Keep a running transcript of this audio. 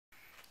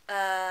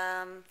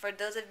For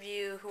those of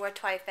you who are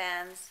Twi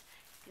fans,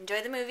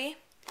 enjoy the movie.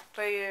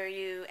 For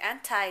you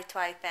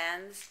anti-Twi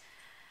fans,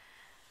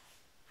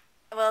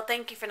 well,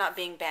 thank you for not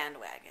being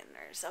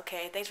bandwagoners,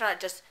 okay? Thanks for not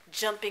just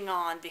jumping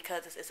on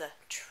because this is a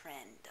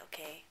trend,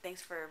 okay?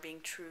 Thanks for being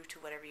true to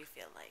whatever you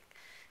feel like.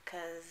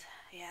 Because,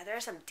 yeah, there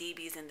are some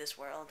DBs in this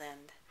world,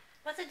 and...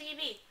 What's a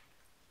DB?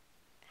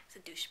 It's a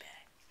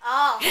douchebag.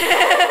 Oh.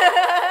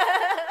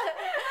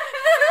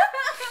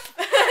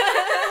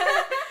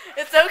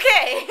 It's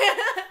okay.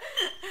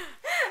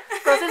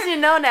 So since you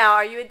know now,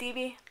 are you a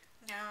DB?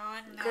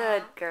 No.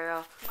 Good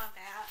girl. My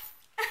bad.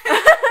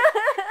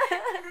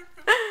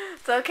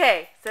 It's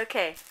okay. It's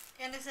okay.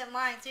 Innocent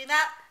mind. See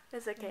that?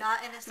 It's okay.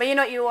 Not innocent. But you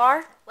know what you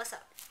are? What's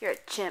up? You're a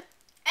chimp.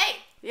 Hey.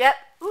 Yep.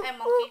 Ooh, Hey,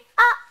 monkey. ooh,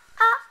 ah.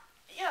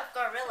 You're a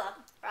gorilla.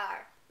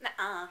 Rawr.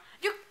 Nuh-uh.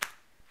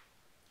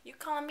 You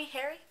calling me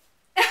Harry?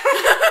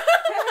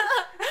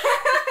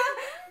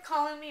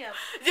 Calling me a...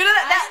 You know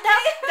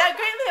that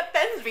greatly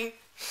offends me.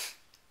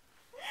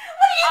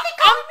 What do you think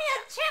calling me a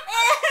chimp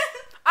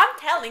is? I'm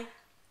telling.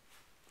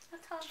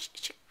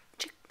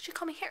 She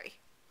called me Harry.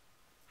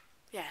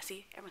 Yeah,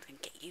 see? Everyone's gonna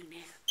get you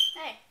now.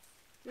 Hey.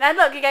 Now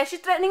look, you guys, she's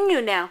threatening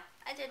you now.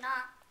 I did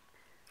not.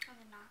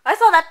 I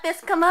saw that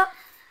fist come up.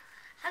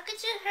 How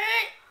could you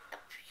hurt a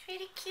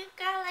pretty cute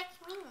girl like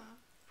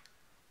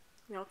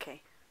me?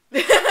 Okay.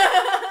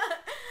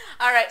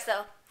 Alright,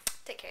 so,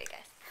 take care, you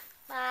guys.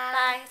 Bye.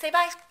 Bye. Say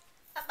bye.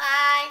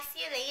 Bye-bye. See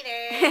you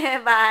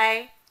later.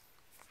 Bye.